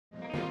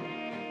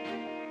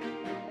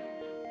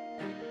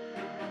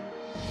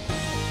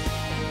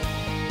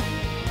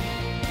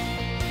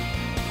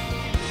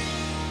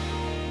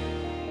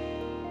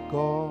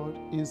God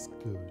is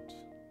good,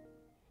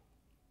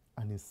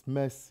 and His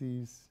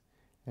mercies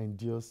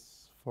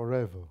endures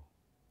forever.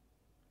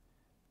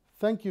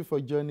 Thank you for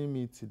joining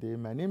me today.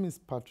 My name is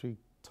Patrick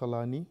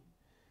Tolani.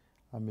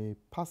 I'm a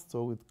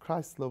pastor with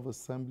Christ Love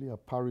Assembly, a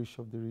parish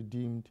of the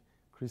Redeemed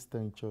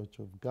Christian Church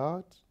of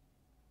God.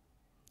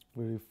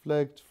 We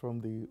reflect from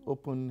the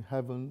Open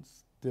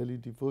Heavens Daily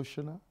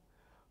Devotional,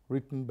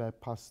 written by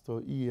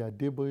Pastor E.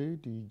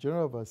 Adeboye, the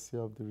General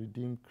Overseer of the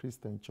Redeemed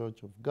Christian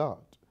Church of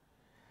God.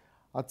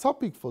 Our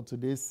topic for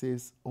today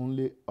says,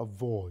 Only a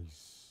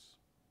Voice.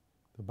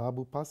 The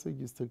Bible passage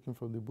is taken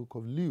from the book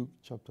of Luke,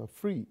 chapter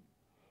 3,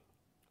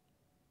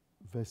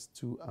 verse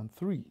 2 and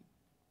 3.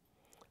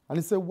 And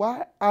it said,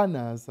 while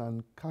Annas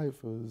and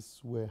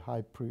Caiaphas were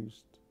high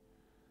priests,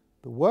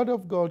 the word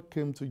of God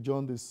came to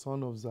John, the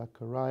son of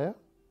Zechariah,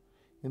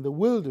 in the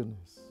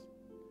wilderness.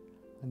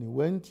 And he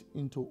went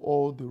into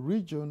all the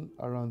region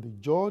around the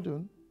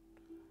Jordan,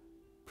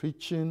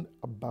 preaching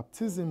a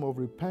baptism of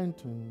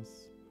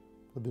repentance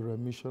for the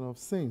remission of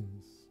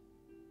sins.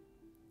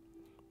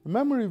 The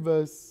memory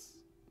verse,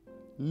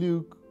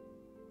 Luke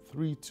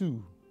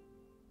 3:2.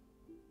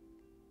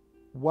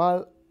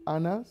 While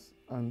Annas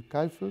and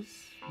Caiaphas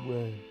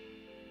were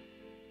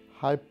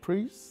high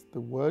priests,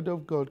 the word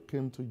of God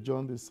came to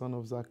John, the son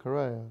of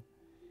Zechariah,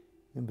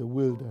 in the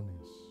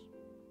wilderness.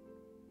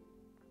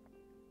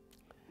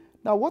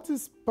 Now, what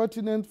is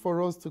pertinent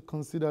for us to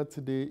consider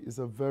today is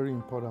a very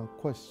important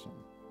question.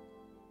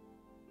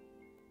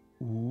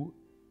 Who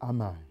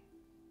am I?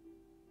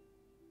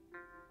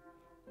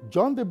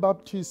 John the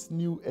Baptist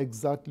knew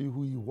exactly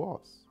who he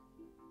was.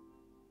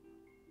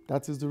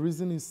 That is the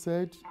reason he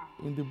said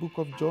in the book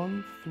of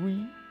John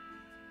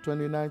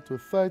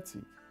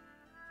 3:29-30,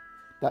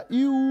 that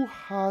he who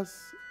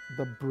has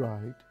the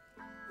bride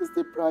is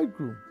the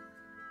bridegroom.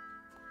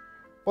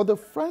 But the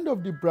friend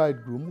of the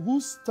bridegroom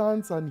who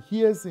stands and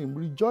hears him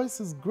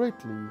rejoices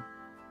greatly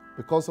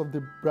because of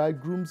the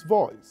bridegroom's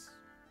voice.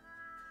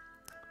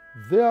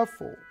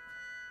 Therefore,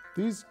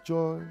 this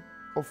joy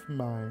of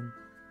mine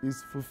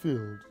is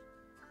fulfilled.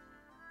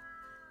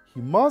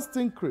 He must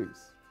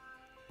increase,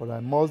 but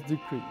I must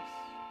decrease.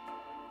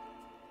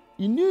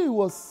 He knew he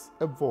was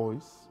a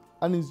voice,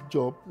 and his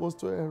job was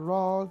to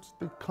herald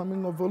the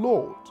coming of the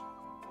Lord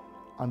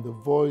and the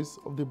voice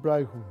of the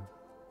bridegroom.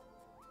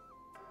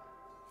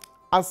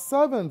 As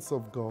servants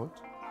of God,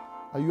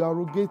 are you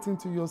arrogating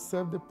to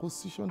yourself the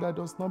position that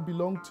does not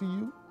belong to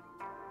you?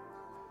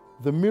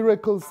 The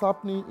miracles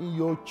happening in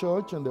your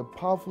church and the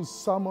powerful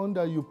sermon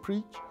that you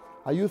preach,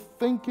 are you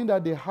thinking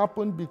that they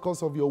happened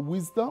because of your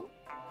wisdom?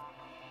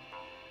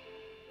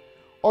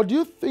 Or do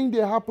you think they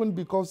happened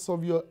because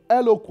of your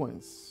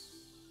eloquence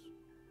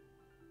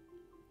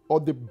or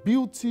the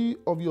beauty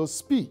of your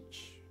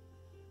speech?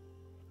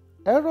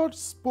 Herod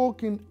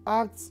spoke in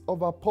Acts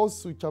of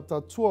Apostles chapter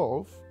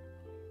 12,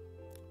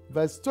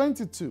 verse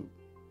 22,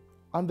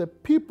 and the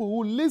people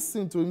who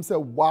listened to him said,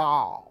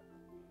 wow,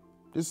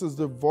 this is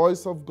the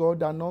voice of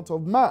God and not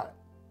of man.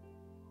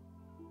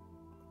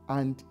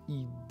 And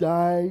he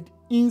died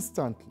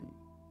instantly,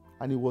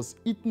 and he was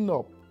eaten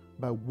up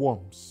by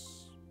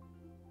worms.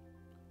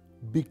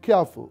 Be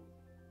careful.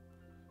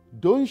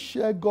 Don't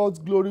share God's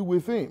glory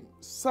with him.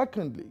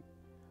 Secondly,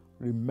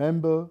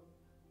 remember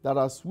that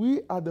as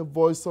we are the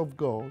voice of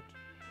God,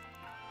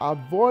 our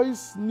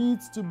voice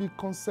needs to be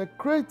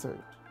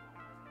consecrated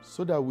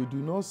so that we do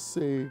not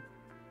say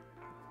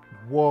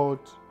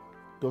what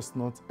does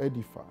not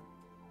edify.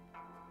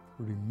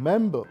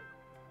 Remember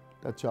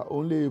that you are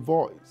only a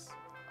voice,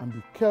 and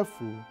be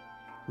careful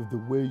with the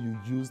way you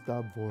use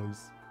that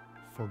voice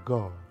for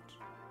God.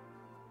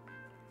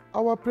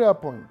 Our prayer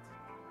point: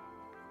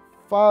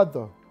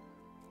 Father,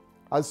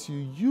 as you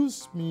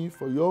use me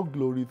for your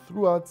glory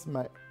throughout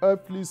my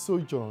earthly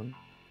sojourn,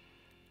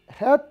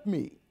 help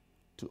me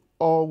to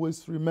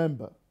always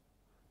remember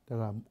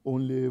that I'm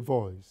only a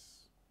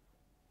voice.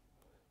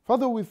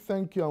 Father, we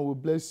thank you and we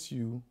bless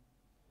you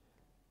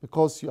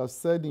because you have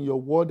said in your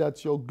word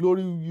that your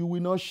glory you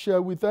will not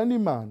share with any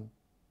man.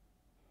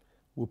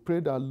 We pray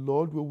that,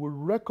 Lord, we will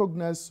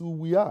recognize who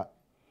we are.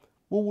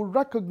 We will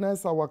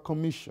recognize our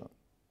commission,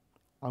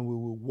 and we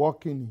will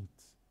walk in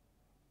it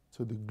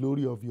to the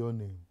glory of your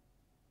name.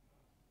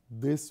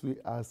 This we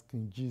ask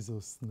in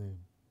Jesus' name.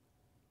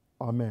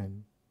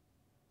 Amen.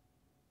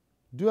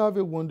 Do have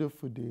a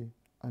wonderful day,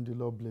 and the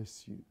Lord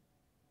bless you.